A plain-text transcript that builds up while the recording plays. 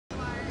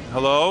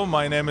Hello,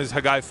 my name is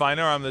Hagai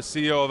Feiner. I'm the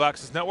CEO of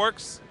Access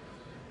Networks.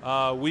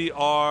 We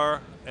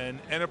are an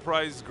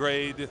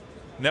enterprise-grade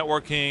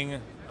networking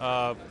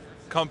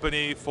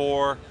company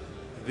for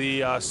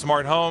the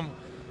smart home.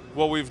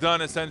 What we've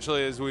done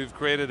essentially is we've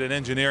created an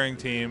engineering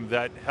team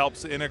that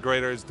helps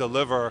integrators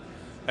deliver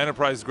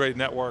enterprise-grade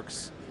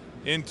networks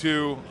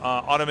into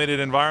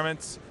automated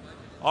environments.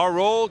 Our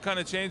role kind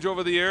of changed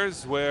over the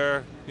years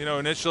where,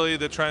 initially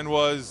the trend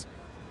was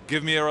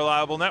give me a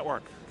reliable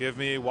network, give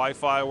me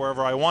Wi-Fi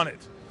wherever I want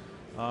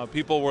it.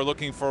 People were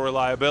looking for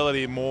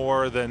reliability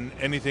more than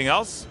anything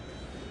else.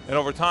 And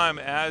over time,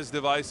 as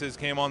devices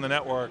came on the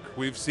network,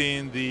 we've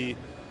seen the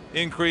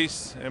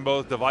increase in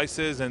both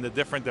devices and the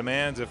different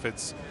demands. If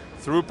it's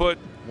throughput,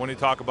 when you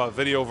talk about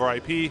video over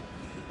IP,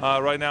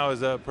 right now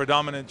is a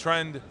predominant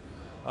trend,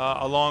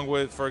 along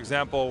with, for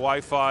example,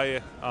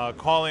 Wi-Fi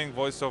calling,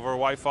 voice over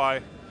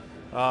Wi-Fi.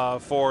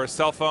 For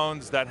cell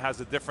phones, that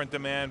has a different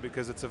demand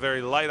because it's a very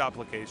light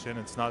application.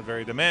 It's not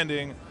very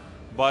demanding,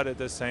 but at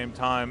the same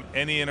time,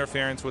 any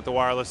interference with the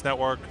wireless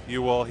network,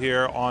 you will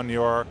hear on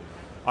your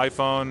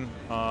iPhone,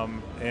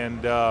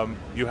 and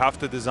you have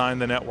to design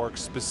the network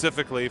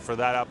specifically for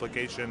that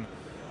application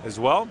as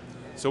well.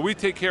 So we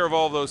take care of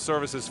all of those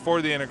services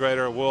for the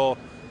integrator. We'll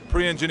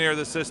pre-engineer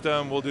the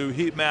system, we'll do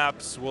heat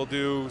maps, we'll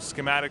do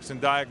schematics and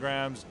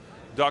diagrams,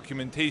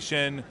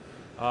 documentation,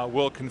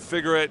 we'll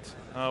configure it.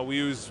 We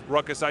use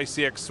Ruckus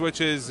ICX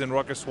switches and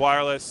Ruckus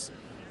Wireless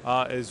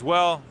as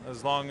well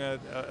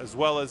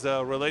as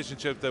a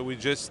relationship that we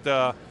just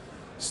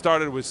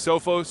started with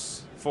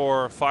Sophos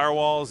for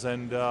firewalls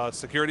and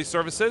security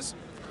services.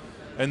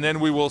 And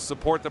then we will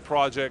support the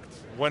project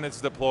when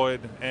it's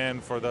deployed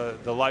and for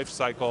the life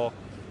cycle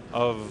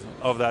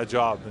of that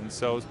job. And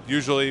so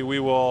usually we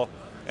will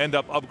end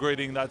up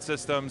upgrading that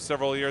system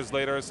several years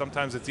later.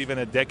 Sometimes it's even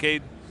a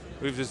decade.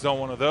 We've just done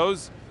one of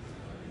those.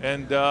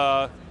 And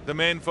the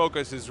main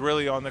focus is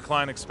really on the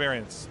client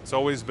experience. It's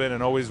always been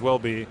and always will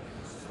be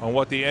on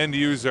what the end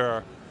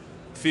user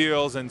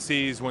feels and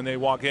sees when they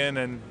walk in,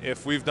 and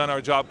if we've done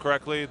our job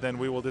correctly, then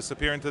we will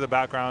disappear into the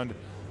background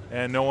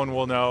and no one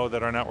will know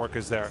that our network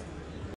is there.